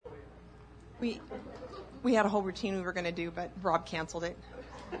We had a whole routine we were going to do, but Rob canceled it.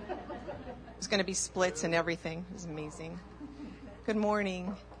 It was going to be splits and everything. It was amazing. Good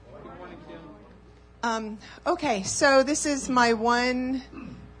morning. Good morning, Kim. Okay, so this is my one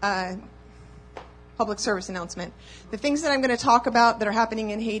public service announcement. The things that I'm going to talk about that are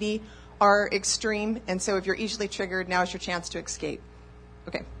happening in Haiti are extreme, and so if you're easily triggered, now is your chance to escape.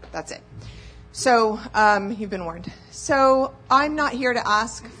 Okay, that's it. So you've been warned. So I'm not here to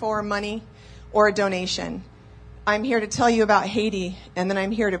ask for money or a donation. I'm here to tell you about Haiti, and then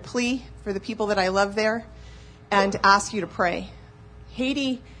I'm here to plea for the people that I love there and ask you to pray.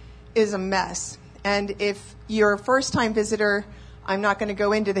 Haiti is a mess, and if you're a first-time visitor, I'm not going to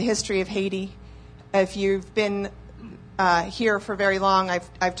go into the history of Haiti. If you've been here for very long,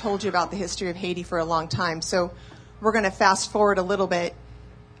 I've told you about the history of Haiti for a long time, so we're going to fast forward a little bit.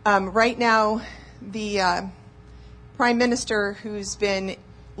 Right now, the Prime Minister who's been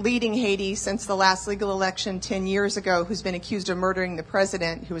leading Haiti since the last legal election 10 years ago, who's been accused of murdering the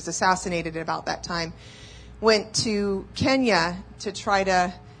president, who was assassinated at about that time, went to Kenya to try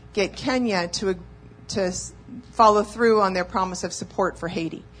to get Kenya to follow through on their promise of support for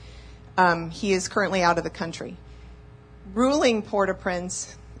Haiti. He is currently out of the country. Ruling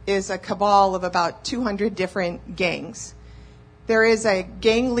Port-au-Prince is a cabal of about 200 different gangs. There is a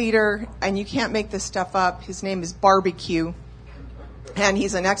gang leader, and you can't make this stuff up. His name is Barbecue. And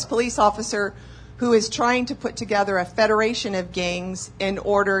he's an ex-police officer who is trying to put together a federation of gangs in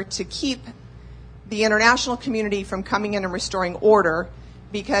order to keep the international community from coming in and restoring order,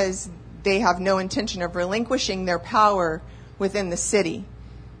 because they have no intention of relinquishing their power within the city.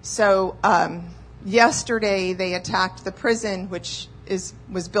 So yesterday they attacked the prison, which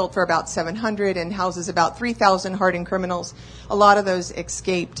was built for about 700 and houses about 3,000 hardened criminals. A lot of those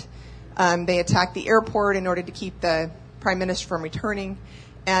escaped. They attacked the airport in order to keep the Prime Minister from returning,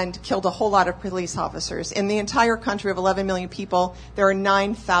 and killed a whole lot of police officers. In the entire country of 11 million people, there are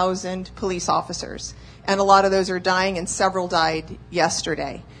 9,000 police officers, and a lot of those are dying, and several died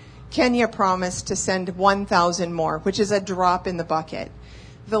yesterday. Kenya promised to send 1,000 more, which is a drop in the bucket.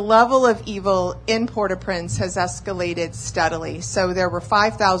 The level of evil in Port-au-Prince has escalated steadily. So there were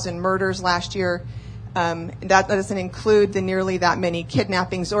 5,000 murders last year. That doesn't include the nearly that many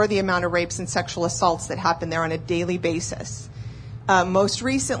kidnappings or the amount of rapes and sexual assaults that happen there on a daily basis. Most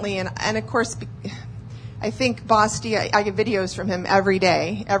recently, and of course, I think Basti, I get videos from him every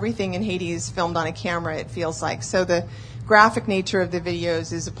day. Everything in Haiti is filmed on a camera, it feels like. So the graphic nature of the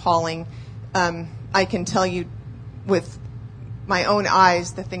videos is appalling. I can tell you with my own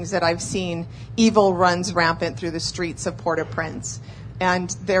eyes the things that I've seen. Evil runs rampant through the streets of Port-au-Prince.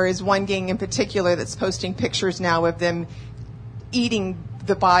 And there is one gang in particular that's posting pictures now of them eating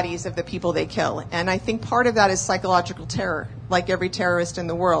the bodies of the people they kill. And I think part of that is psychological terror, like every terrorist in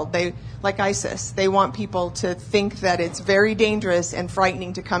the world. Like ISIS, they want people to think that it's very dangerous and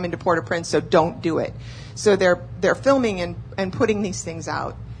frightening to come into Port-au-Prince, so don't do it. So they're filming and putting these things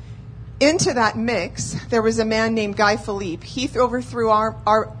out. Into that mix, there was a man named Guy Philippe. He overthrew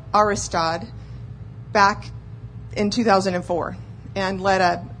Aristide back in 2004. And led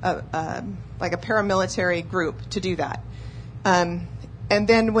a paramilitary group to do that. And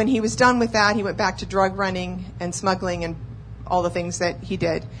then when he was done with that, he went back to drug running and smuggling and all the things that he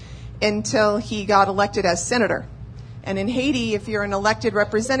did until he got elected as senator. And in Haiti, if you're an elected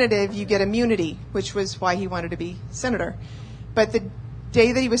representative, you get immunity, which was why he wanted to be senator. But the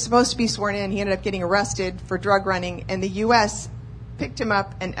day that he was supposed to be sworn in, he ended up getting arrested for drug running, and the U.S. picked him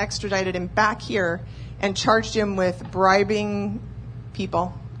up and extradited him back here and charged him with bribing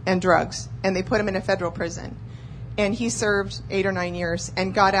people and drugs, and they put him in a federal prison. And he served 8 or 9 years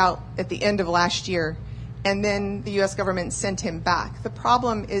and got out at the end of last year, and then the U.S. government sent him back. The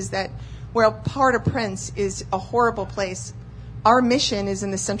problem is that while Port-au-Prince is a horrible place, our mission is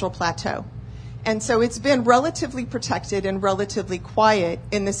in the Central Plateau. And so it's been relatively protected and relatively quiet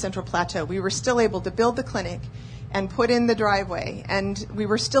in the Central Plateau. We were still able to build the clinic and put in the driveway, and we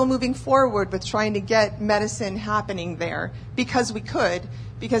were still moving forward with trying to get medicine happening there because we could,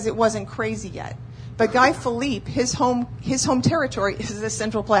 because it wasn't crazy yet. But Guy Philippe, his home territory is the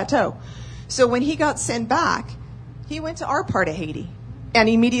Central Plateau. So when he got sent back, he went to our part of Haiti and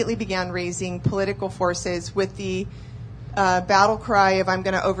immediately began raising political forces with the battle cry of "I'm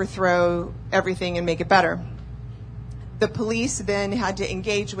going to overthrow everything and make it better." The police then had to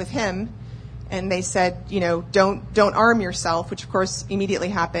engage with him. And they said, don't arm yourself, which of course immediately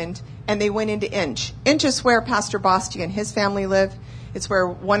happened. And they went into Inch. Inch is where Pastor Basti and his family live. It's where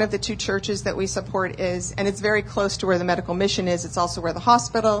one of the 2 churches that we support is, and it's very close to where the medical mission is. It's also where the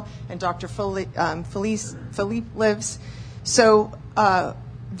hospital and Dr. Philippe lives. So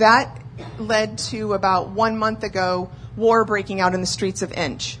that led to about 1 month ago war breaking out in the streets of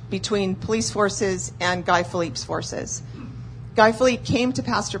Inch between police forces and Guy Philippe's forces. Guy Philippe came to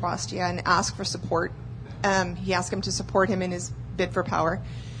Pastor Bastia and asked for support. He asked him to support him in his bid for power.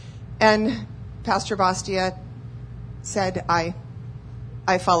 And Pastor Bastia said, I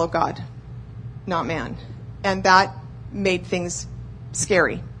follow God, not man. And that made things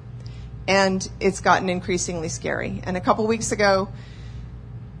scary. And it's gotten increasingly scary. And a couple weeks ago,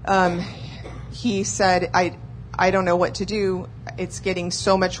 he said, I don't know what to do. It's getting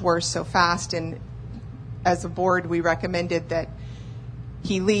so much worse so fast. And as a board, we recommended that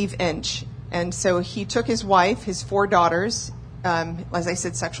he leave Inch. And so he took his wife, his 4 daughters. As I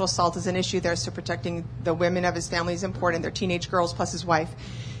said, sexual assault is an issue there, so protecting the women of his family is important. They're teenage girls plus his wife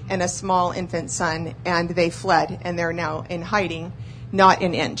and a small infant son. And they fled, and they're now in hiding, not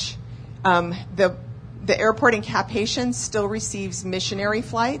in Inch. The airport in Cap Haitian still receives missionary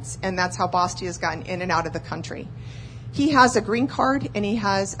flights, and that's how Bastia has gotten in and out of the country. He has a green card and he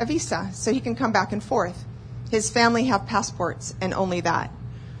has a visa, so he can come back and forth. His family have passports and only that.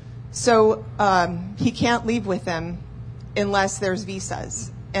 So he can't leave with them unless there's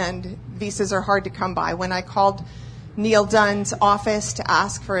visas, and visas are hard to come by. When I called Neil Dunn's office to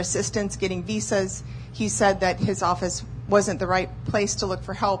ask for assistance getting visas, he said that his office wasn't the right place to look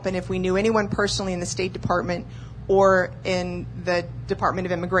for help, and if we knew anyone personally in the State Department or in the Department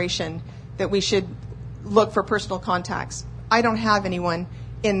of Immigration, that we should look for personal contacts. I don't have anyone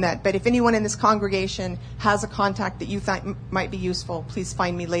in that, but if anyone in this congregation has a contact that you think might be useful, please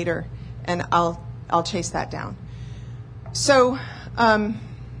find me later, and I'll chase that down. So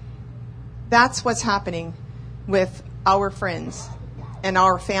that's what's happening with our friends and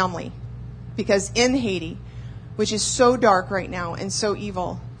our family, because in Haiti, which is so dark right now and so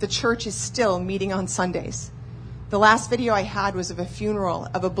evil, the church is still meeting on Sundays. The last video I had was of a funeral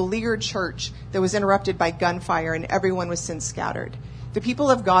of a beleaguered church that was interrupted by gunfire, and everyone was since scattered. The people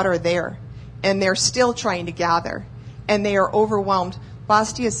of God are there, and they're still trying to gather, and they are overwhelmed.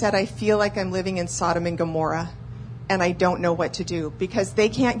 Bastia said, I feel like I'm living in Sodom and Gomorrah, and I don't know what to do, because they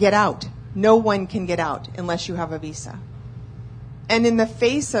can't get out. No one can get out unless you have a visa. And in the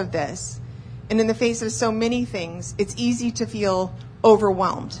face of this, and in the face of so many things, it's easy to feel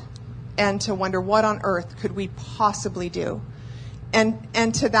overwhelmed and to wonder, what on earth could we possibly do?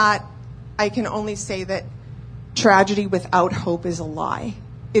 And to that, I can only say that tragedy without hope is a lie.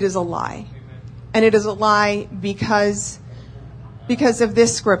 It is a lie. Amen. And it is a lie because of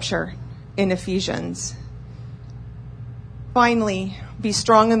this scripture in Ephesians. Finally, be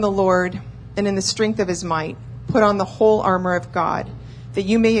strong in the Lord and in the strength of his might. Put on the whole armor of God, that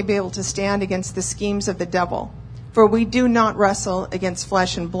you may be able to stand against the schemes of the devil. For we do not wrestle against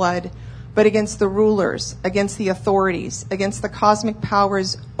flesh and blood, but against the rulers, against the authorities, against the cosmic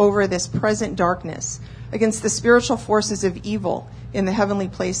powers over this present darkness, against the spiritual forces of evil in the heavenly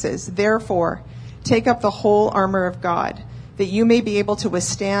places. Therefore, take up the whole armor of God, that you may be able to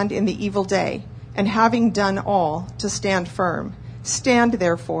withstand in the evil day, and having done all, to stand firm. Stand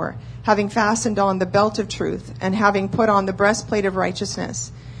therefore, having fastened on the belt of truth, and having put on the breastplate of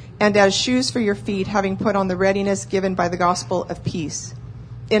righteousness, and as shoes for your feet, having put on the readiness given by the gospel of peace.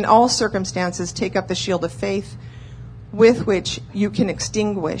 In all circumstances, take up the shield of faith, with which you can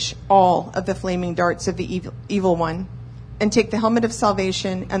extinguish all of the flaming darts of the evil one, and take the helmet of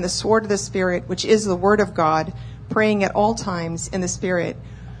salvation and the sword of the Spirit, which is the word of God, praying at all times in the Spirit,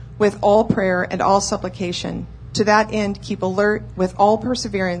 with all prayer and all supplication. To that end, keep alert with all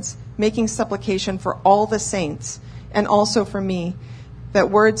perseverance, making supplication for all the saints, and also for me,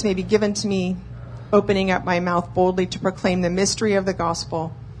 that words may be given to me, opening up my mouth boldly to proclaim the mystery of the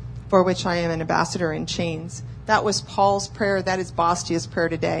gospel, for which I am an ambassador in chains. That was Paul's prayer. That is Bastia's prayer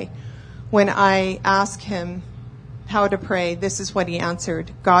today. When I asked him how to pray, this is what he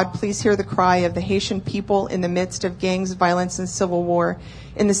answered. God, please hear the cry of the Haitian people in the midst of gangs, violence, and civil war.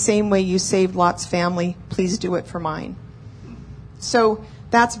 In the same way you saved Lot's family, please do it for mine. So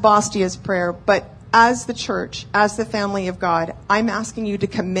that's Bastia's prayer. But as the church, as the family of God, I'm asking you to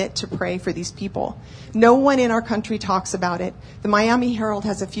commit to pray for these people. No one in our country talks about it. The Miami Herald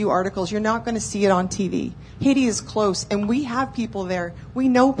has a few articles. You're not going to see it on TV. Haiti is close, and we have people there. We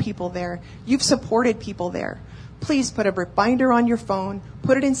know people there. You've supported people there. Please put a reminder on your phone,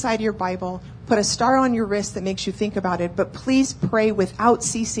 put it inside your Bible, put a star on your wrist that makes you think about it, but please pray without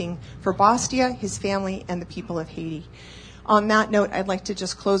ceasing for Bastia, his family, and the people of Haiti. On that note, I'd like to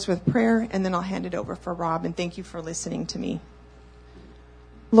just close with prayer, and then I'll hand it over for Rob, and thank you for listening to me.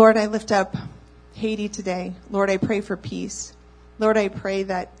 Lord, I lift up Haiti today. Lord, I pray for peace. Lord, I pray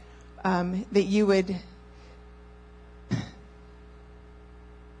that you would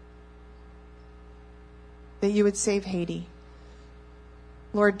that you would save Haiti.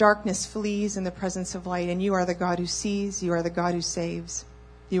 Lord, darkness flees in the presence of light, and you are the God who sees, you are the God who saves.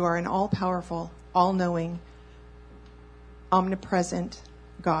 You are an all-powerful, all-knowing, omnipresent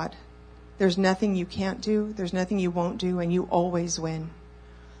God. There's nothing you can't do, there's nothing you won't do, and you always win.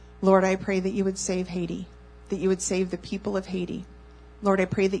 Lord, I pray that you would save Haiti, that you would save the people of Haiti. Lord, I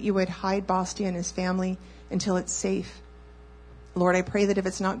pray that you would hide Bastia and his family until it's safe. Lord, I pray that if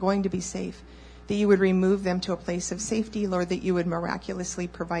it's not going to be safe, that you would remove them to a place of safety. Lord, that you would miraculously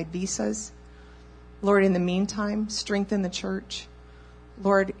provide visas. Lord, in the meantime, strengthen the church.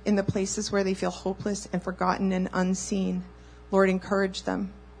 Lord, in the places where they feel hopeless and forgotten and unseen, Lord, encourage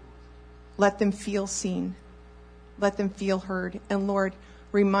them. Let them feel seen. Let them feel heard. And Lord,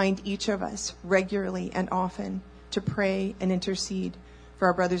 remind each of us regularly and often to pray and intercede for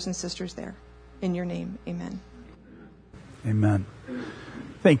our brothers and sisters there. In your name, amen. Amen.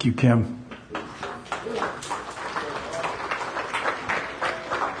 Thank you, Kim.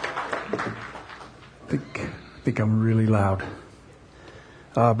 I think I'm really loud.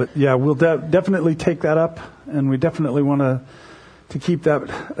 But yeah, we'll definitely take that up, and we definitely want to keep that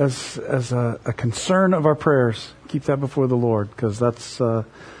as a concern of our prayers. Keep that before the Lord, because that's a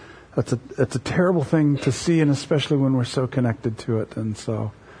terrible thing to see, and especially when we're so connected to it. And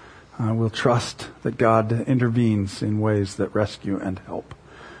so we'll trust that God intervenes in ways that rescue and help.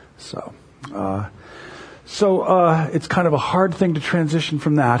 So it's kind of a hard thing to transition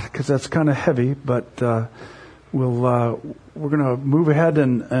from that, because that's kind of heavy, but we're going to move ahead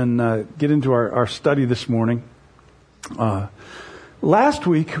and get into our study this morning. Last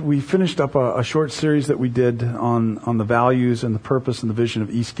week we finished up a short series that we did on the values and the purpose and the vision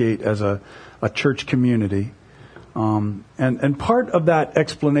of Eastgate as a church community. And part of that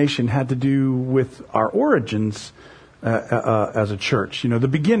explanation had to do with our origins as a church, the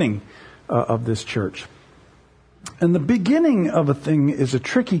beginning of this church. And the beginning of a thing is a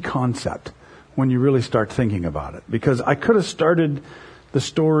tricky concept when you really start thinking about it, because I could have started the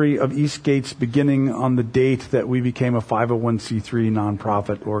story of Eastgate's beginning on the date that we became a 501c3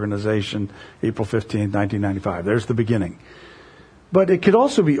 nonprofit organization, April 15th, 1995. There's the beginning. But it could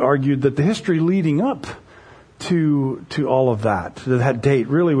also be argued that the history leading up to all of that date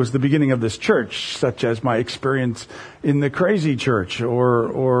really was the beginning of this church, such as my experience in the crazy church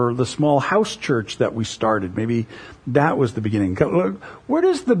or the small house church that we started. Maybe that was the beginning. Where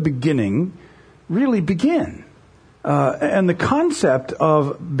does the beginning really begin? And the concept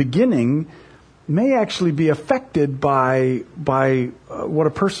of beginning may actually be affected by what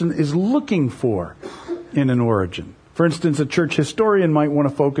a person is looking for in an origin. For instance, a church historian might want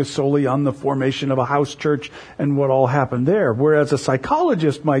to focus solely on the formation of a house church and what all happened there, whereas a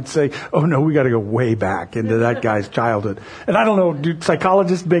psychologist might say, oh no, we got to go way back into that guy's childhood. And I don't know, do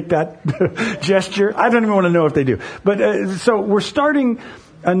psychologists make that gesture? I don't even want to know if they do. But so we're starting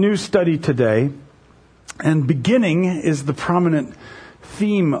a new study today, and beginning is the prominent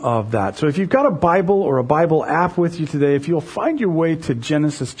theme of that. So if you've got a Bible or a Bible app with you today, if you'll find your way to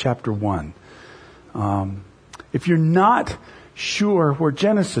Genesis chapter 1. If you're not sure where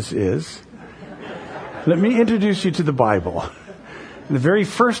Genesis is, let me introduce you to the Bible. The very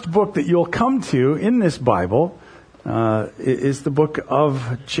first book that you'll come to in this Bible is the book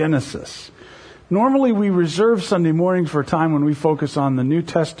of Genesis. Normally we reserve Sunday mornings for a time when we focus on the New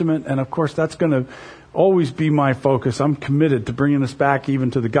Testament, and of course that's going to always be my focus. I'm committed to bringing us back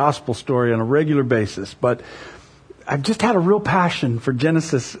even to the gospel story on a regular basis, but I've just had a real passion for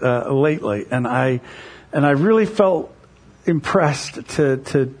Genesis lately, and I really felt impressed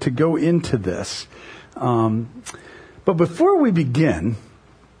to go into this. But before we begin,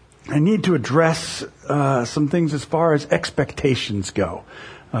 I need to address some things as far as expectations go,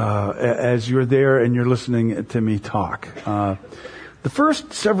 as you're there and you're listening to me talk. The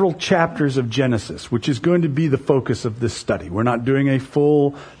first several chapters of Genesis, which is going to be the focus of this study. We're not doing a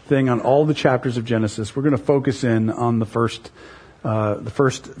full thing on all the chapters of Genesis. We're going to focus in on the first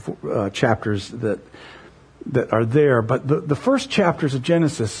chapters that are there. But the first chapters of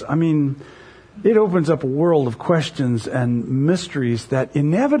Genesis, I mean, it opens up a world of questions and mysteries that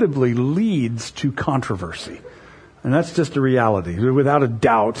inevitably leads to controversy. And that's just a reality. Without a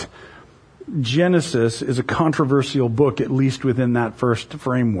doubt, Genesis is a controversial book, at least within that first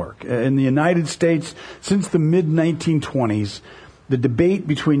framework. In the United States, since the mid-1920s, the debate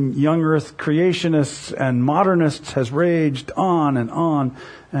between young earth creationists and modernists has raged on and on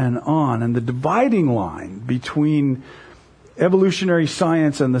and on. And the dividing line between evolutionary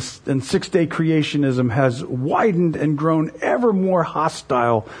science and six-day creationism has widened and grown ever more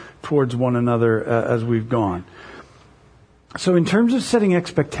hostile towards one another as we've gone. So in terms of setting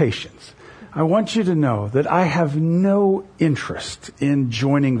expectations, I want you to know that I have no interest in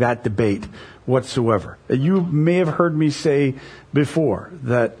joining that debate whatsoever. You may have heard me say before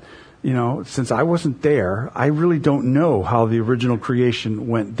that, since I wasn't there, I really don't know how the original creation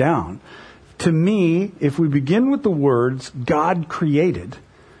went down. To me, if we begin with the words, God created,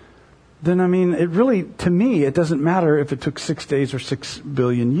 then to me, it doesn't matter if it took 6 days or 6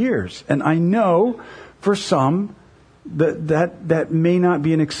 billion years. And I know for some that may not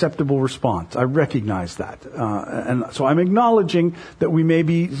be an acceptable response. I recognize that. And so I'm acknowledging that we may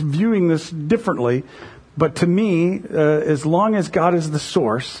be viewing this differently. But to me, as long as God is the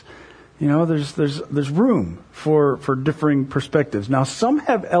source, there's room for differing perspectives. Now, some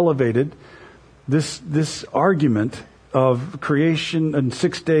have elevated this argument of creation and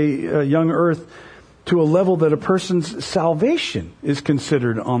 6-day young earth to a level that a person's salvation is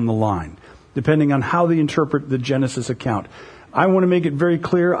considered on the line, depending on how they interpret the Genesis account. I want to make it very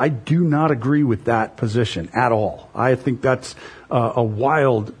clear, I do not agree with that position at all. I think that's a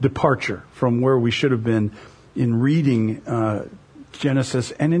wild departure from where we should have been in reading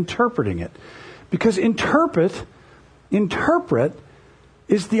Genesis and interpreting it. Because interpret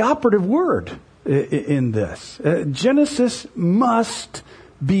is the operative word in this. Genesis must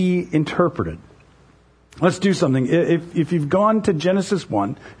be interpreted. Let's do something. If you've gone to Genesis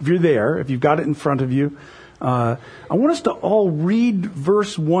 1, if you're there, if you've got it in front of you, I want us to all read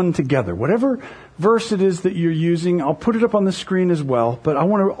verse 1 together. Whatever verse it is that you're using, I'll put it up on the screen as well, but I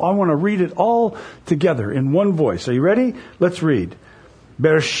want to read it all together in one voice. Are you ready? Let's read.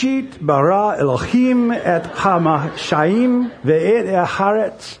 Bereshit bara Elohim et hamashayim ve'et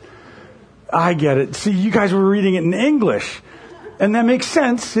haaretz. I get it. See, you guys were reading it in English. And that makes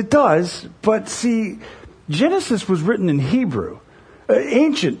sense. It does. But see, Genesis was written in Hebrew.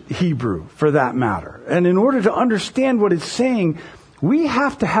 Ancient Hebrew, for that matter. And in order to understand what it's saying, we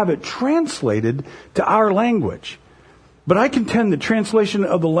have to have it translated to our language. But I contend that translation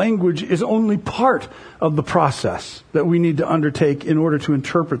of the language is only part of the process that we need to undertake in order to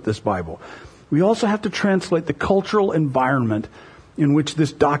interpret this Bible. We also have to translate the cultural environment in which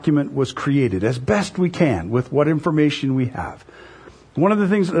this document was created as best we can with what information we have. One of the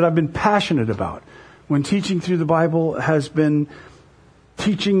things that I've been passionate about when teaching through the Bible has been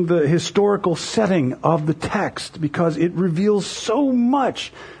teaching the historical setting of the text, because it reveals so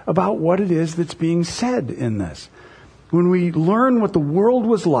much about what it is that's being said in this. When we learn what the world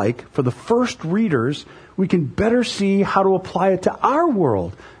was like for the first readers, we can better see how to apply it to our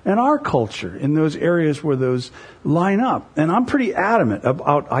world and our culture in those areas where those line up. And I'm pretty adamant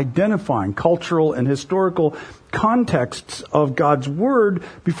about identifying cultural and historical contexts of God's Word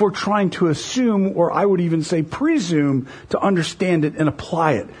before trying to assume, or I would even say presume, to understand it and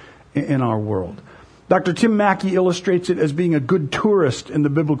apply it in our world. Dr. Tim Mackey illustrates it as being a good tourist in the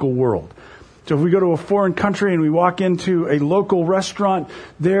biblical world. So if we go to a foreign country and we walk into a local restaurant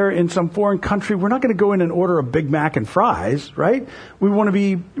there in some foreign country, we're not going to go in and order a Big Mac and fries, right? We want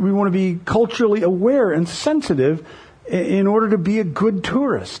to be culturally aware and sensitive in order to be a good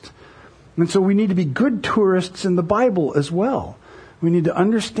tourist. And so we need to be good tourists in the Bible as well. We need to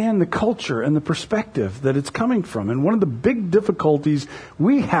understand the culture and the perspective that it's coming from. And one of the big difficulties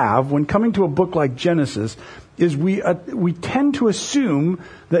we have when coming to a book like Genesis is we tend to assume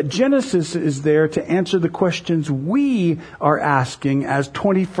that Genesis is there to answer the questions we are asking as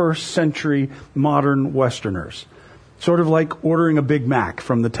 21st century modern Westerners. Sort of like ordering a Big Mac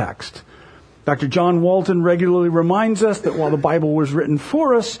from the text. Dr. John Walton regularly reminds us that while the Bible was written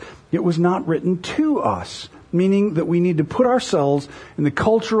for us, it was not written to us. Meaning that we need to put ourselves in the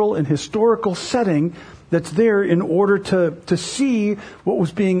cultural and historical setting that's there in order to see what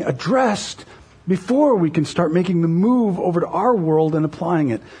was being addressed before we can start making the move over to our world and applying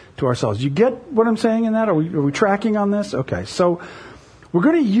it to ourselves. You get what I'm saying in that? Are we tracking on this? Okay, so we're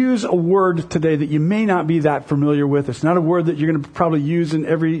going to use a word today that you may not be that familiar with. It's not a word that you're going to probably use in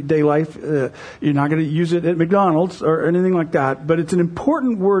everyday life. You're not going to use it at McDonald's or anything like that, but it's an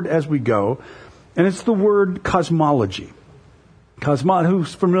important word as we go. And it's the word cosmology.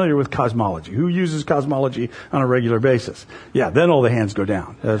 Who's familiar with cosmology? Who uses cosmology on a regular basis? Yeah, then all the hands go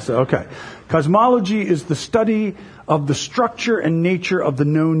down. Okay. Cosmology is the study of the structure and nature of the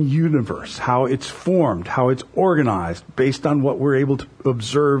known universe, how it's formed, how it's organized, based on what we're able to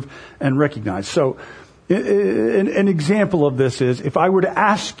observe and recognize. So, an example of this is if I were to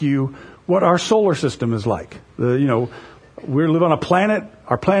ask you what our solar system is like. We live on a planet.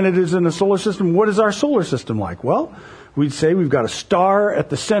 Our planet is in a solar system. What is our solar system like? Well, we'd say we've got a star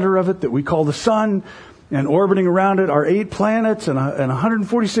at the center of it that we call the sun, and orbiting around it are 8 planets and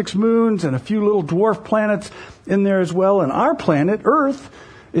 146 moons and a few little dwarf planets in there as well. And our planet, Earth,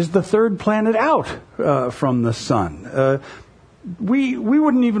 is the third planet out from the sun. We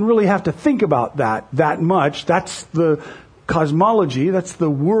wouldn't even really have to think about that much. That's the cosmology. That's the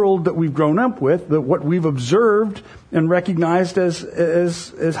world that we've grown up with. What we've observed and recognized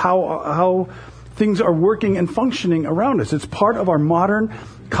as how things are working and functioning around us. It's part of our modern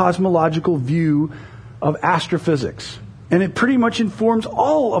cosmological view of astrophysics. And it pretty much informs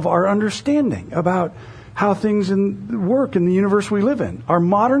all of our understanding about how things work in the universe we live in. Our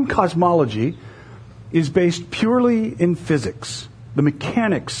modern cosmology is based purely in physics, the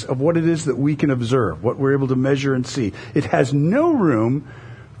mechanics of what it is that we can observe, what we're able to measure and see. It has no room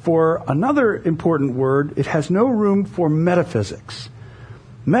for another important word. It has no room for metaphysics.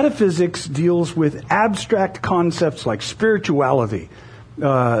 Metaphysics deals with abstract concepts like spirituality,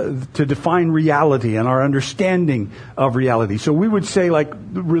 to define reality and our understanding of reality. So we would say, like,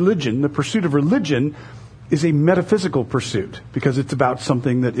 religion, the pursuit of religion is a metaphysical pursuit because it's about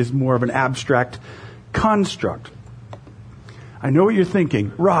something that is more of an abstract construct. I know what you're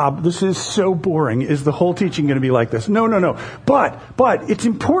thinking. Rob, this is so boring. Is the whole teaching going to be like this? No. But it's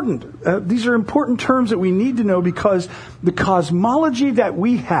important. These are important terms that we need to know because the cosmology that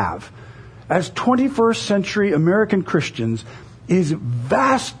we have as 21st century American Christians is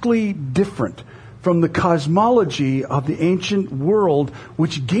vastly different from the cosmology of the ancient world,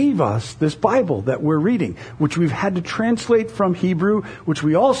 which gave us this Bible that we're reading, which we've had to translate from Hebrew, which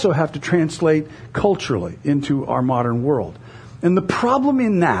we also have to translate culturally into our modern world. And the problem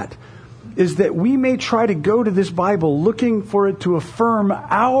in that is that we may try to go to this Bible looking for it to affirm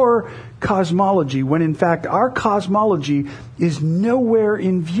our cosmology, when in fact our cosmology is nowhere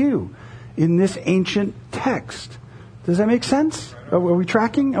in view in this ancient text. Does that make sense? Are we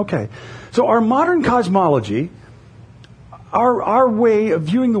tracking? Okay. So our modern cosmology, our way of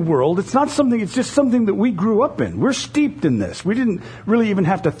viewing the world, it's just something that we grew up in. We're steeped in this. We didn't really even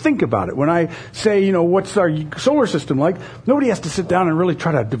have to think about it. When I say, what's our solar system like, nobody has to sit down and really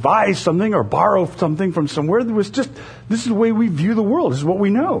try to devise something or borrow something from somewhere. This is the way we view the world. This is what we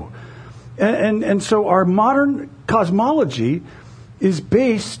know. And so our modern cosmology is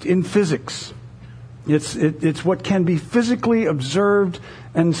based in physics. It's what can be physically observed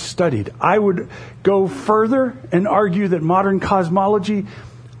and studied. I would go further and argue that modern cosmology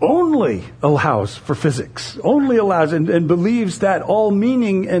only allows for physics, only allows and believes that all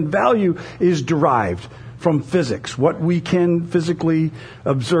meaning and value is derived from physics, what we can physically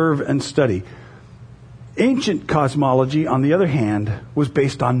observe and study. Ancient cosmology, on the other hand, was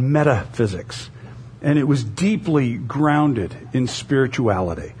based on metaphysics, and it was deeply grounded in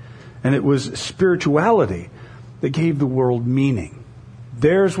spirituality. And it was spirituality that gave the world meaning.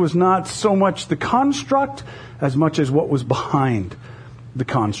 Theirs was not so much the construct as much as what was behind the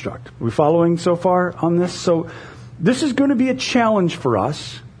construct. Are we following so far on this? So this is going to be a challenge for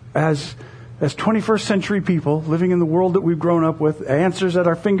us as 21st century people living in the world that we've grown up with, answers at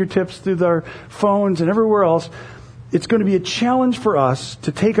our fingertips through our phones and everywhere else. It's going to be a challenge for us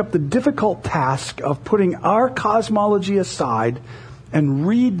to take up the difficult task of putting our cosmology aside and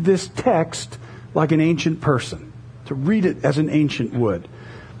read this text like an ancient person, to read it as an ancient would.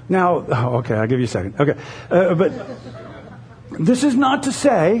 Now, okay, I'll give you a second. Okay, but this is not to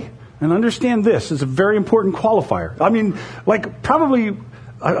say, and understand this is a very important qualifier. I mean, probably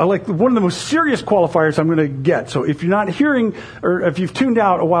like one of the most serious qualifiers I'm going to get. So if you're not hearing, or if you've tuned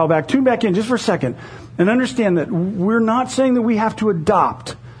out a while back, tune back in just for a second and understand that we're not saying that we have to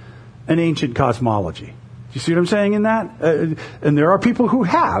adopt an ancient cosmology. Do you see what I'm saying in that? And there are people who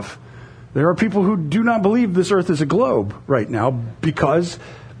have. There are people who do not believe this earth is a globe right now because,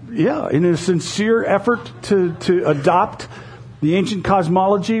 in a sincere effort to adopt the ancient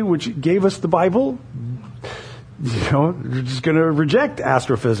cosmology which gave us the Bible, they're just going to reject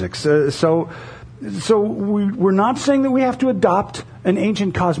astrophysics. So we're not saying that we have to adopt an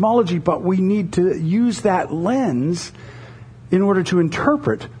ancient cosmology, but we need to use that lens in order to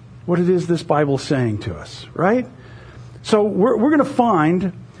interpret what it is this Bible's saying to us, right? So we're going to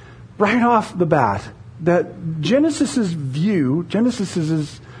find right off the bat that the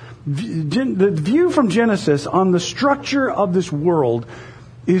view from Genesis on the structure of this world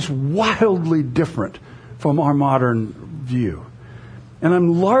is wildly different from our modern view. And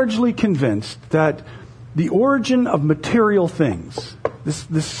I'm largely convinced that the origin of material things,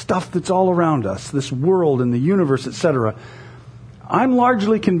 this stuff that's all around us, this world and the universe, etc., I'm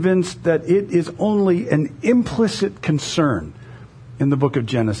largely convinced that it is only an implicit concern in the book of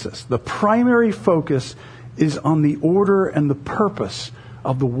Genesis. The primary focus is on the order and the purpose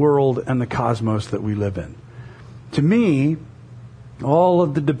of the world and the cosmos that we live in. To me, all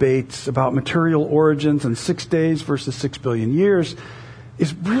of the debates about material origins and 6 days versus 6 billion years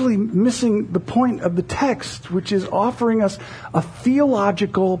is really missing the point of the text, which is offering us a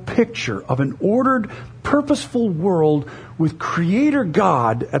theological picture of an ordered, purposeful world with Creator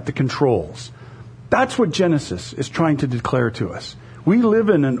God at the controls. That's what Genesis is trying to declare to us. We live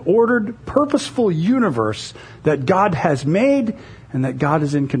in an ordered, purposeful universe that God has made and that God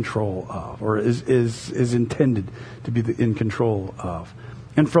is in control of, or is intended to be in control of.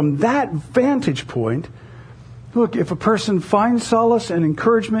 And from that vantage point, look, if a person finds solace and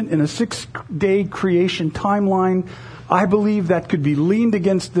encouragement in a 6-day creation timeline, I believe that could be leaned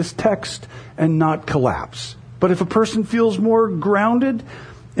against this text and not collapse. But if a person feels more grounded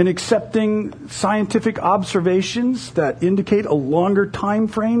in accepting scientific observations that indicate a longer time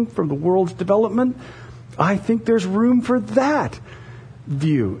frame from the world's development, I think there's room for that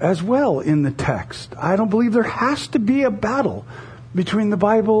view as well in the text. I don't believe there has to be a battle between the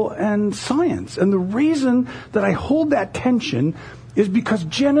Bible and science. And the reason that I hold that tension is because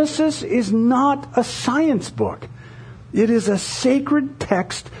Genesis is not a science book. It is a sacred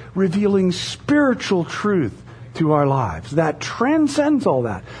text revealing spiritual truth to our lives that transcends all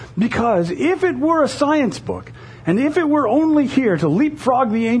that. Because if it were a science book, and if it were only here to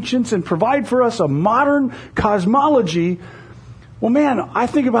leapfrog the ancients and provide for us a modern cosmology, well, man, I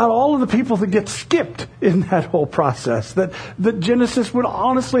think about all of the people that get skipped in that whole process, that Genesis would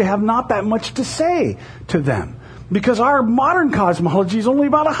honestly have not that much to say to them. Because our modern cosmology is only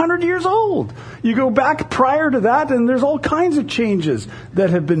about 100 years old. You go back prior to that, and there's all kinds of changes that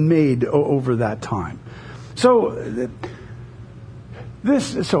have been made over that time. So,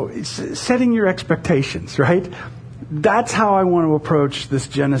 it's setting your expectations, right? That's how I want to approach this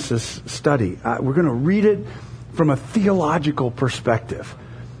Genesis study. We're going to read it from a theological perspective.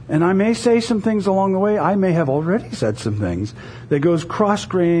 And I may say some things along the way. I may have already said some things that goes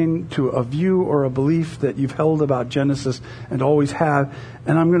cross-grain to a view or a belief that you've held about Genesis and always have.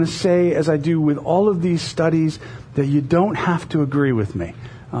 And I'm going to say, as I do with all of these studies, that you don't have to agree with me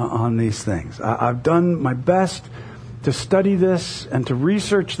on these things. I've done my best to study this and to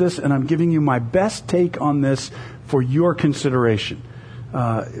research this, and I'm giving you my best take on this for your consideration.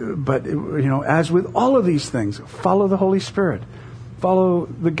 But, as with all of these things, follow the Holy Spirit. Follow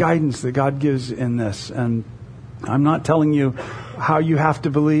the guidance that God gives in this. And I'm not telling you how you have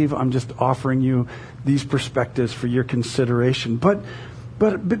to believe. I'm just offering you these perspectives for your consideration.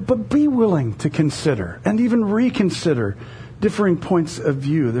 But be willing to consider and even reconsider differing points of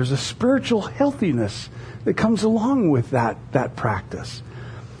view. There's a spiritual healthiness that comes along with that practice.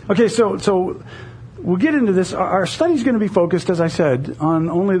 Okay, so we'll get into this. Our study's going to be focused, as I said, on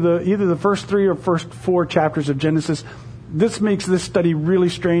only either the first 3 or first 4 chapters of Genesis. This makes this study really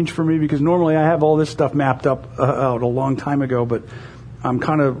strange for me because normally I have all this stuff mapped up out a long time ago, but I'm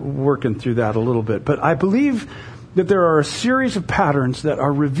kind of working through that a little bit. But I believe that there are a series of patterns that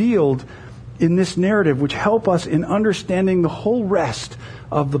are revealed in this narrative which help us in understanding the whole rest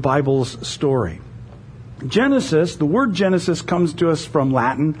of the Bible's story. Genesis, the word Genesis comes to us from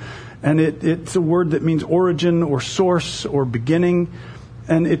Latin, and it's a word that means origin or source or beginning.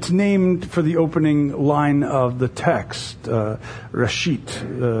 And it's named for the opening line of the text,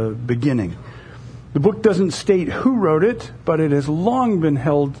 Reshit, beginning. The book doesn't state who wrote it, but it has long been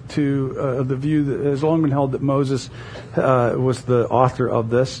held to the view that has long been held that Moses was the author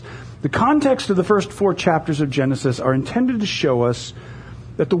of this. The context of the first 4 chapters of Genesis are intended to show us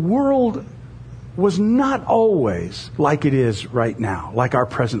that the world was not always like it is right now, like our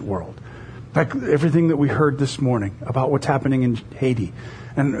present world. Like everything that we heard this morning about what's happening in Haiti.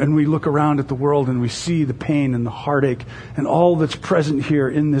 And we look around at the world and we see the pain and the heartache and all that's present here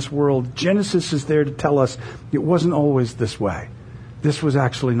in this world. Genesis is there to tell us it wasn't always this way. This was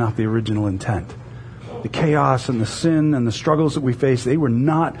actually not the original intent. The chaos and the sin and the struggles that we face, they were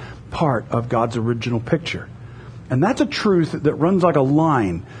not part of God's original picture. And that's a truth that runs like a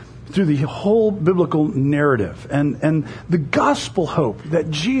line through the whole biblical narrative. And the gospel hope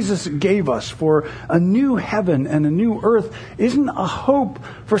that Jesus gave us for a new heaven and a new earth isn't a hope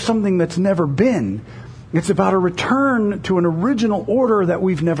for something that's never been. It's about a return to an original order that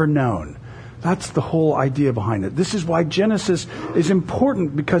we've never known. That's the whole idea behind it. This is why Genesis is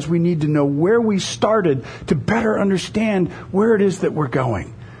important, because we need to know where we started to better understand where it is that we're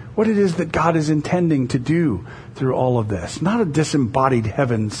going. What it is that God is intending to do through all of this. Not a disembodied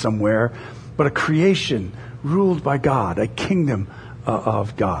heaven somewhere, but a creation ruled by God, a kingdom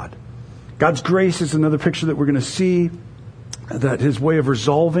of God. God's grace is another picture that we're going to see, that his way of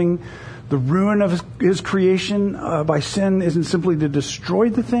resolving the ruin of his creation by sin isn't simply to destroy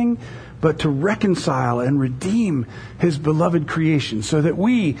the thing, but to reconcile and redeem his beloved creation, so that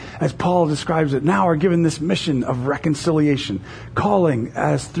we, as Paul describes it, now are given this mission of reconciliation, calling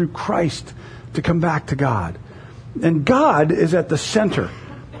as through Christ to come back to God. And God is at the center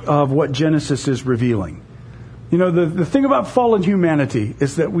of what Genesis is revealing. You know, the thing about fallen humanity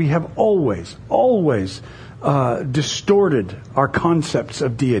is that we have always distorted our concepts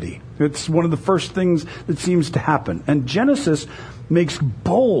of deity. It's one of the first things that seems to happen. And Genesis makes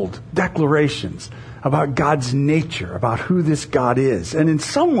bold declarations about God's nature, about who this God is. And in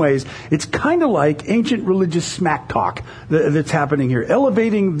some ways, it's kind of like ancient religious smack talk that's happening here,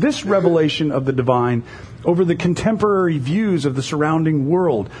 elevating this revelation of the divine over the contemporary views of the surrounding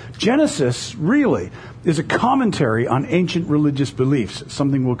world. Genesis really is a commentary on ancient religious beliefs,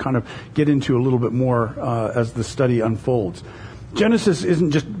 something we'll kind of get into a little bit more as the study unfolds. Genesis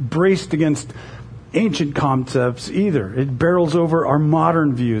isn't just braced against ancient concepts either. It barrels over our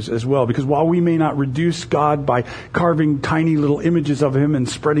modern views as well, because while we may not reduce God by carving tiny little images of him and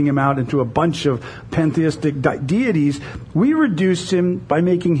spreading him out into a bunch of pantheistic deities, we reduce him by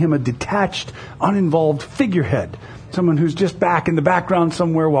making him a detached, uninvolved figurehead, someone who's just back in the background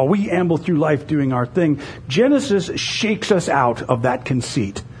somewhere while we amble through life doing our thing. Genesis shakes us out of that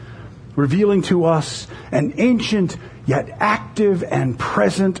conceit, revealing to us an ancient yet active and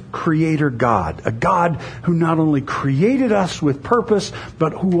present creator God, a God who not only created us with purpose,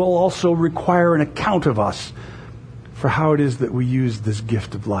 but who will also require an account of us for how it is that we use this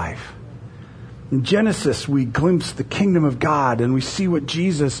gift of life. In Genesis, we glimpse the kingdom of God, and we see what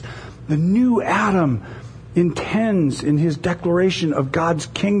Jesus, the new Adam, intends in his declaration of God's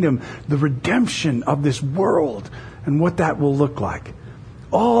kingdom, the redemption of this world, and what that will look like.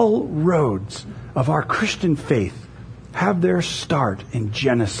 All roads of our Christian faith have their start in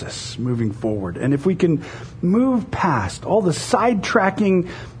Genesis moving forward. And if we can move past all the sidetracking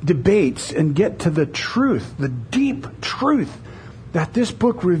debates and get to the truth, the deep truth that this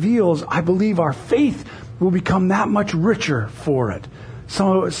book reveals, I believe our faith will become that much richer for it.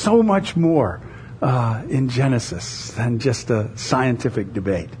 So much more in Genesis than just a scientific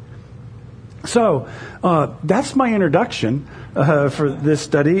debate. So that's my introduction for this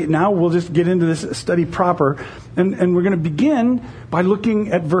study. Now we'll just get into this study proper. And we're going to begin by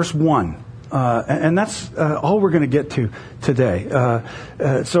looking at verse 1. And that's all we're going to get to today.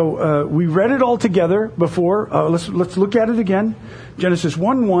 So we read it all together before. Let's look at it again. Genesis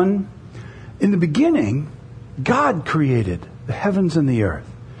 1:1. In the beginning, God created the heavens and the earth.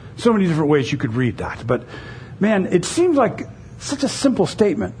 So many different ways you could read that. But man, it seems like such a simple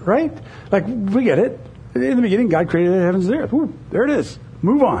statement, right? Like, we get it. In the beginning, God created the heavens and the earth. Ooh, there it is.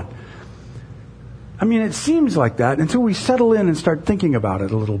 Move on. I mean, it seems like that until we settle in and start thinking about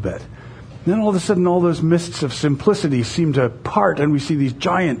it a little bit. Then all of a sudden, all those mists of simplicity seem to part, and we see these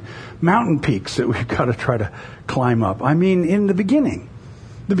giant mountain peaks that we've got to try to climb up. I mean, in the beginning.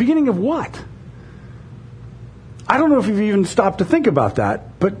 The beginning of what? I don't know if you've even stopped to think about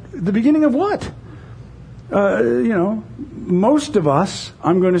that, but the beginning of what? Most of us,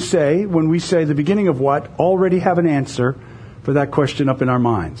 I'm going to say, when we say the beginning of what, already have an answer for that question up in our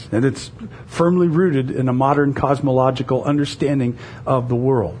minds. And it's firmly rooted in a modern cosmological understanding of the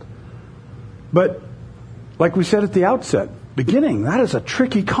world. But, like we said at the outset, beginning, that is a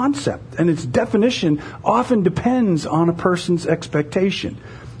tricky concept. And its definition often depends on a person's expectation.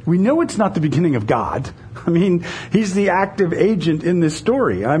 We know it's not the beginning of God. I mean, he's the active agent in this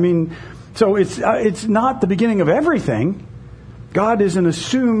story. I mean, so it's not the beginning of everything. God is an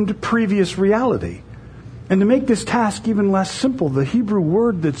assumed previous reality. And to make this task even less simple, the Hebrew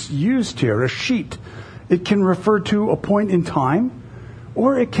word that's used here, reshit, it can refer to a point in time,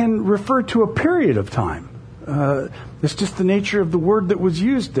 or it can refer to a period of time. It's just the nature of the word that was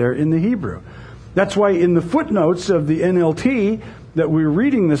used there in the Hebrew. That's why in the footnotes of the NLT that we're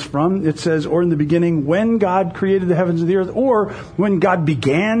reading this from, it says, or in the beginning, when God created the heavens and the earth, or when God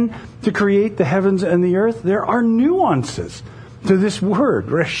began to create the heavens and the earth. There are nuances to this word,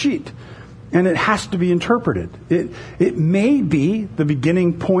 reshit, and it has to be interpreted. It may be the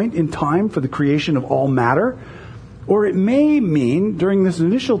beginning point in time for the creation of all matter, or it may mean during this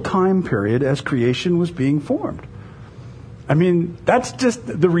initial time period as creation was being formed. I mean, that's just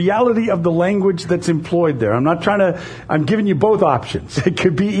the reality of the language that's employed there. I'm giving you both options. It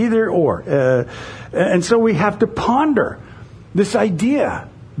could be either or. And so we have to ponder this idea,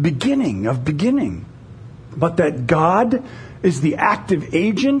 beginning of beginning. But that God is the active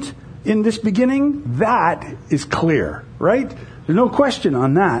agent in this beginning, that is clear, right? There's no question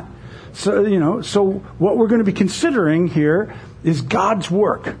on that. So what we're going to be considering here is God's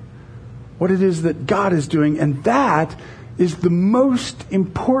work. What it is that God is doing, and that is the most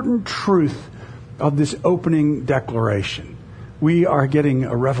important truth of this opening declaration. We are getting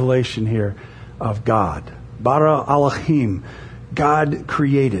a revelation here of God. Bara Elohim, God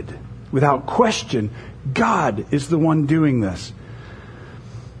created. Without question, God is the one doing this.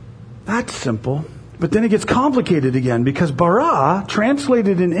 That's simple. But then it gets complicated again, because bara,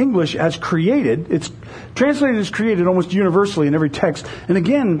 translated in English as created, it's translated as created almost universally in every text. And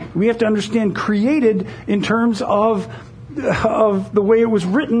again, we have to understand created in terms of the way it was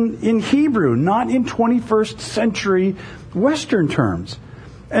written in Hebrew, not in 21st century Western terms.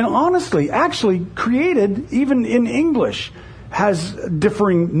 And honestly, actually, created, even in English, has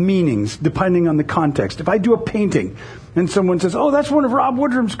differing meanings depending on the context. If I do a painting and someone says, oh, that's one of Rob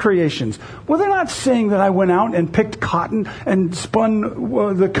Woodrum's creations. Well, they're not saying that I went out and picked cotton and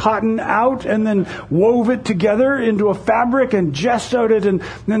spun the cotton out and then wove it together into a fabric and gessoed it and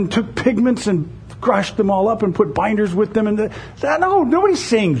then took pigments and crushed them all up and put binders with them. No, nobody's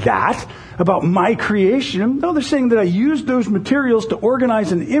saying that about my creation. No, they're saying that I used those materials to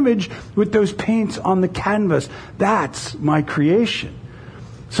organize an image with those paints on the canvas. That's my creation.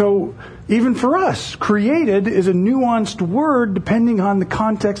 So even for us, created is a nuanced word depending on the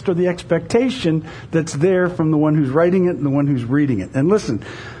context or the expectation that's there from the one who's writing it and the one who's reading it. And listen,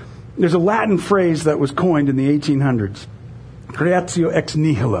 there's a Latin phrase that was coined in the 1800s. Creatio ex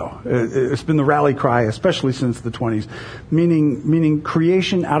nihilo. It's been the rally cry, especially since the 20s, meaning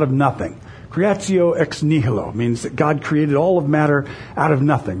creation out of nothing. Creatio ex nihilo means that God created all of matter out of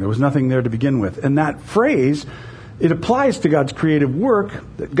nothing. There was nothing there to begin with. And that phrase, it applies to God's creative work,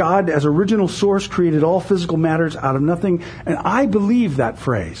 that God, as original source, created all physical matters out of nothing. And I believe that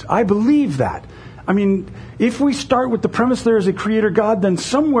phrase. I believe that. I mean, if we start with the premise there is a creator God, then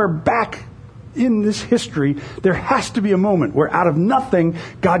somewhere back in this history, there has to be a moment where out of nothing,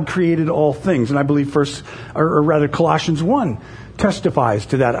 God created all things. And I believe Colossians 1 testifies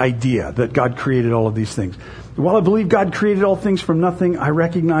to that idea that God created all of these things. While I believe God created all things from nothing, I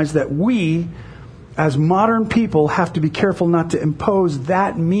recognize that we, as modern people, have to be careful not to impose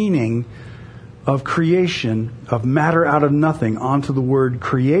that meaning of creation, of matter out of nothing, onto the word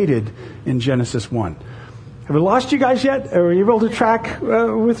created in Genesis 1. Have I lost you guys yet? Are you able to track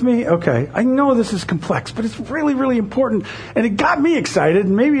with me? Okay. I know this is complex, but it's really, really important. And it got me excited.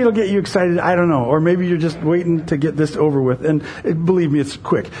 Maybe it'll get you excited. I don't know. Or maybe you're just waiting to get this over with. And believe me, it's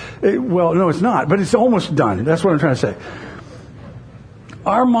quick. Well, no, it's not. But it's almost done. That's what I'm trying to say.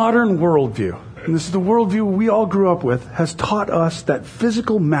 Our modern worldview, and this is the worldview we all grew up with, has taught us that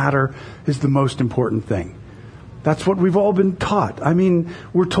physical matter is the most important thing. That's what we've all been taught. I mean,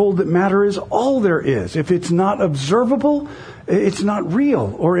 we're told that matter is all there is. If it's not observable, it's not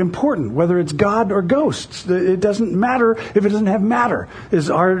real or important, whether it's God or ghosts. It doesn't matter if it doesn't have matter, is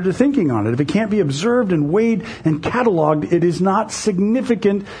our thinking on it. If it can't be observed and weighed and cataloged, it is not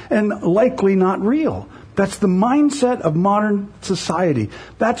significant and likely not real. That's the mindset of modern society.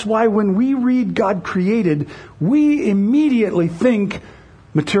 That's why when we read God created, we immediately think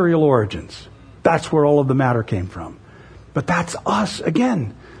material origins. That's where all of the matter came from. But that's us,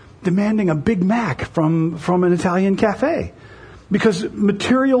 again, demanding a Big Mac from an Italian cafe. Because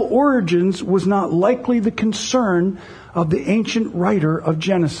material origins was not likely the concern of the ancient writer of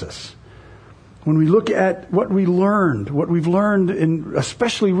Genesis. When we look at what we've learned in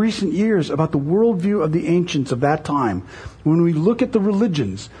especially recent years about the worldview of the ancients of that time, when we look at the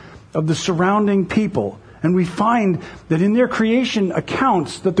religions of the surrounding people, and we find that in their creation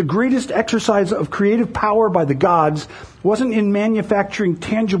accounts that the greatest exercise of creative power by the gods wasn't in manufacturing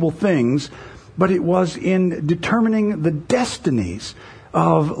tangible things, but it was in determining the destinies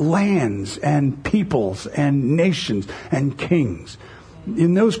of lands and peoples and nations and kings.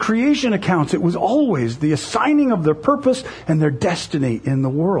 In those creation accounts, it was always the assigning of their purpose and their destiny in the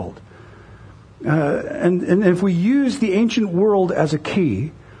world. And if we use the ancient world as a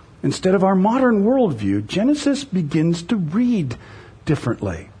key, instead of our modern worldview, Genesis begins to read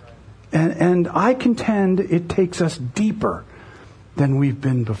differently. And I contend it takes us deeper than we've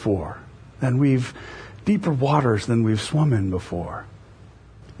been before. Deeper waters than we've swum in before.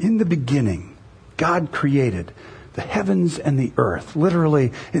 In the beginning, God created the heavens and the earth.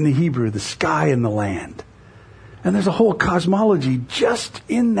 Literally, in the Hebrew, the sky and the land. And there's a whole cosmology just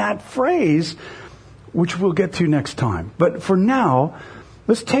in that phrase, which we'll get to next time. But for now,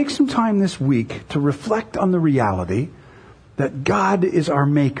 let's take some time this week to reflect on the reality that God is our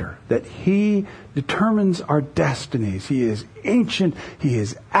maker, that He determines our destinies. He is ancient, He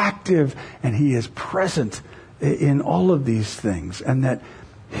is active, and He is present in all of these things. And that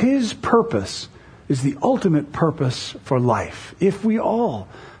His purpose is the ultimate purpose for life. If we all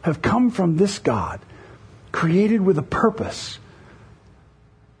have come from this God, created with a purpose,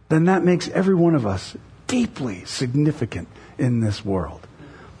 then that makes every one of us deeply significant in this world.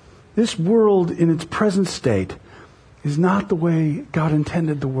 This world in its present state is not the way God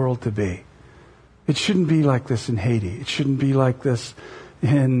intended the world to be. It shouldn't be like this in Haiti. It shouldn't be like this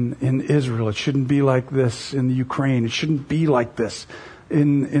in Israel. It shouldn't be like this in the Ukraine. It shouldn't be like this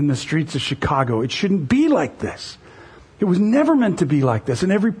in the streets of Chicago. It shouldn't be like this. It was never meant to be like this.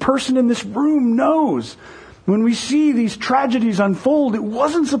 And every person in this room knows when we see these tragedies unfold, it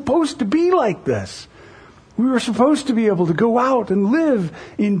wasn't supposed to be like this. We were supposed to be able to go out and live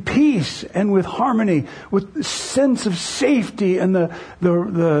in peace and with harmony, with a sense of safety and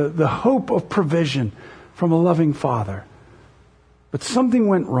the hope of provision from a loving Father. But something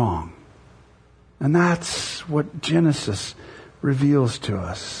went wrong. And that's what Genesis reveals to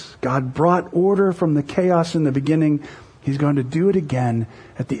us. God brought order from the chaos in the beginning. He's going to do it again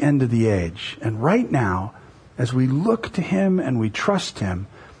at the end of the age. And right now, as we look to Him and we trust Him,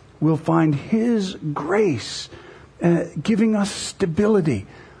 we'll find His grace giving us stability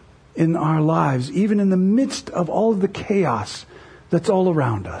in our lives, even in the midst of all of the chaos that's all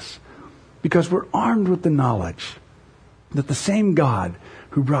around us. Because we're armed with the knowledge that the same God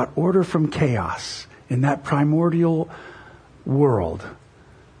who brought order from chaos in that primordial world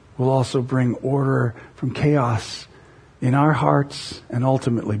will also bring order from chaos in our hearts and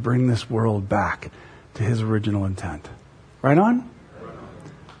ultimately bring this world back to His original intent. Right on?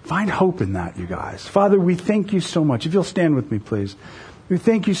 Find hope in that, you guys. Father, we thank You so much. If you'll stand with me, please. We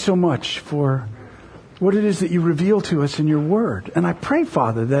thank You so much for what it is that You reveal to us in Your Word. And I pray,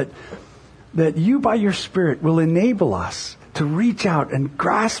 Father, that You, by Your Spirit, will enable us to reach out and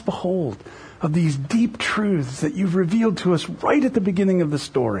grasp a hold of these deep truths that You've revealed to us right at the beginning of the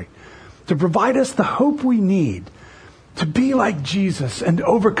story, to provide us the hope we need to be like Jesus and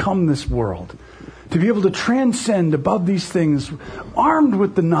overcome this world, to be able to transcend above these things, armed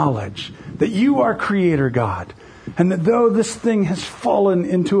with the knowledge that You are Creator God, and that though this thing has fallen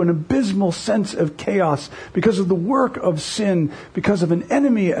into an abysmal sense of chaos because of the work of sin, because of an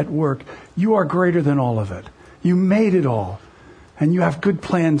enemy at work, You are greater than all of it. You made it all, and You have good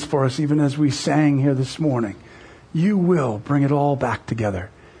plans for us, even as we sang here this morning. You will bring it all back together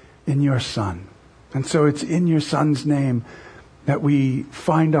in Your Son. And so it's in Your Son's name that we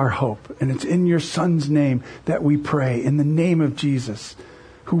find our hope. And it's in Your Son's name that we pray, in the name of Jesus,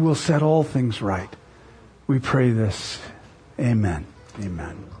 who will set all things right. We pray this. Amen.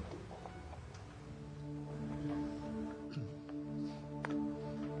 Amen.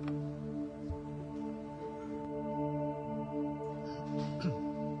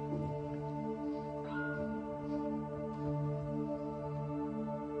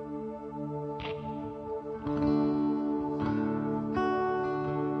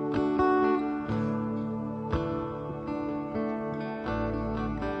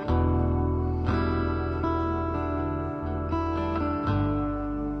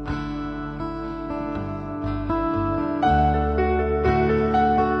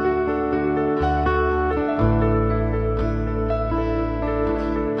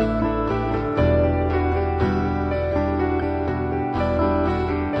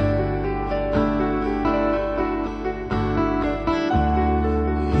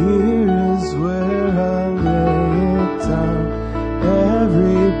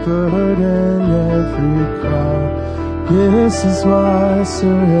 This is my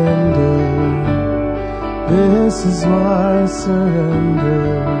surrender. This is my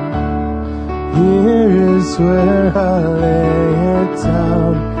surrender. Here is where I lay it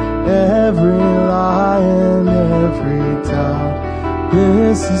down. Every lie and every doubt.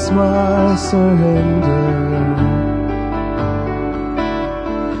 This is my surrender.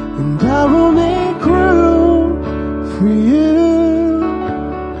 And I will make room for You.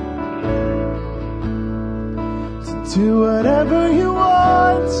 Do whatever You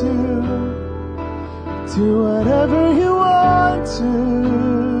want to. Do whatever You want to.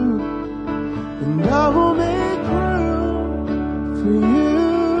 And I will make room for You.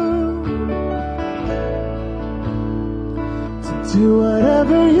 To do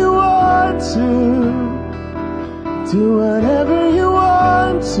whatever You want to. Do whatever You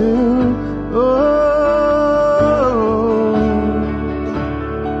want to. Oh.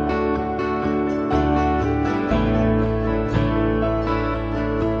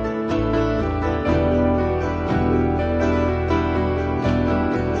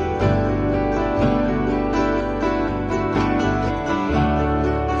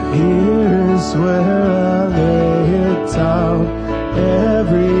 Here's where I lay it down.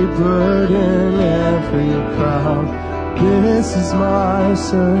 Every burden, every crown. This is my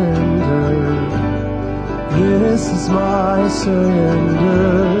surrender. This is my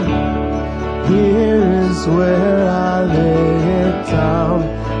surrender. Here is where I lay it down.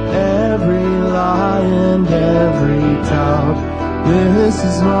 Every lie and every doubt. This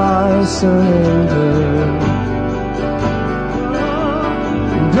is my surrender.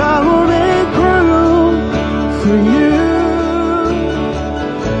 And I will make room for you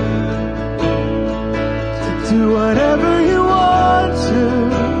to do whatever you want to.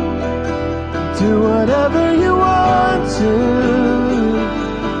 Do whatever you want to.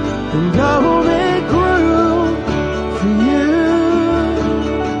 And I will make room for you.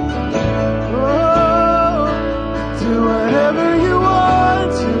 Oh, do whatever you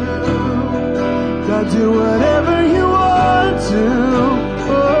want to. God, do whatever you want to.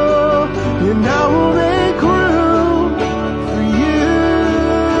 Oh, and I will make room for you.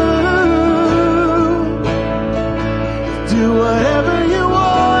 Do whatever you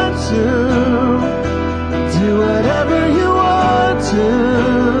want to. Do whatever you want to.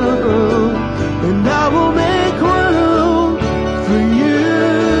 And I will make room for you.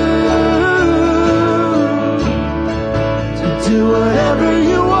 Do whatever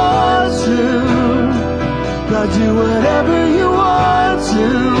you want to. God, do whatever you want to.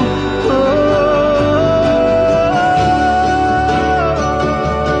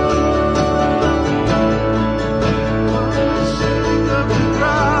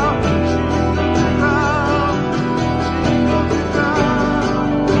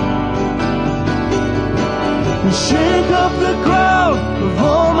 Shake up the ground of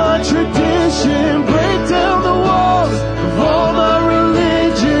all my tradition. Break down the walls of all my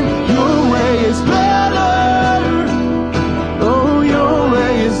religion. Your way is better. Oh, your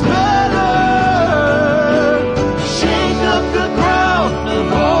way is better. Shake up the ground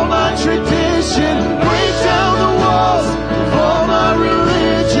of all my tradition. Break down the walls of all my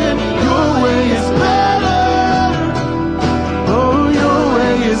religion. Your way is better. Oh, your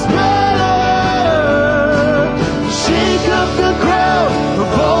way is better. Shake up the ground of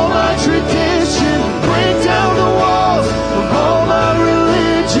all my tradition. Break down the walls of all my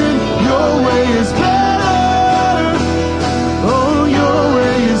religion. Your way is better. Oh, your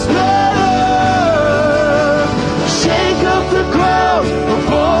way is better. Shake up the ground of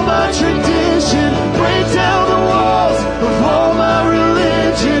all my tradition. Break down the walls of all my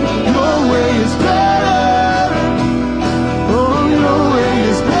religion. Your way is better. Oh, your way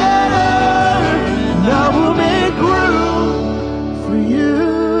is better. And I will make room for you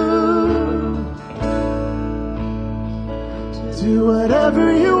to do whatever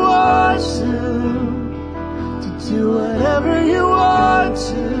you want to do whatever you want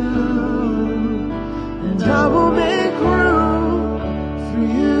to, and I will make room for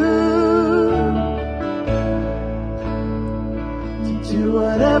you to do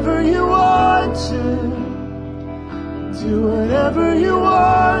whatever you want to, do whatever you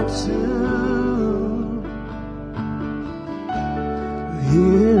want to.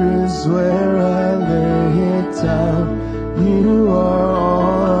 Here is where I lay it down. You are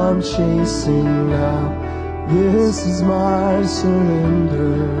all I'm chasing now. This is my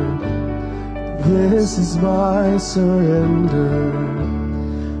surrender. This is my surrender.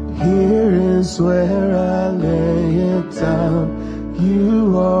 Here is where I lay it down.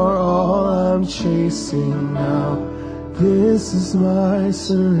 You are all I'm chasing now. This is my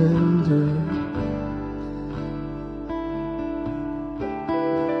surrender.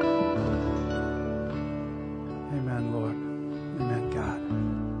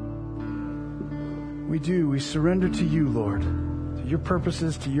 We surrender to you, Lord, to your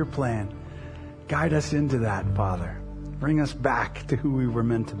purposes, to your plan. Guide us into that, Father. Bring us back to who we were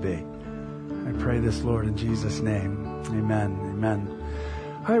meant to be. I pray this, Lord, in Jesus' name. Amen. Amen.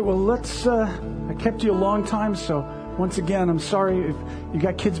 All right, well, I kept you a long time, so once again, I'm sorry if you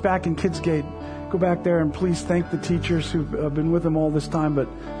got kids back in Kids Gate. Go back there and please thank the teachers who've been with them all this time. But,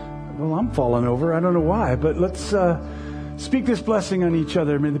 well, I'm falling over. I don't know why, but let's speak this blessing on each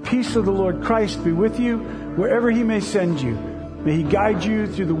other. May the peace of the Lord Christ be with you wherever he may send you. May he guide you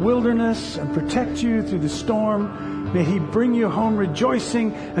through the wilderness and protect you through the storm. May he bring you home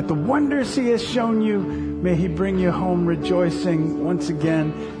rejoicing at the wonders he has shown you. May he bring you home rejoicing once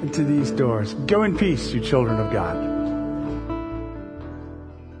again into these doors. Go in peace, you children of God.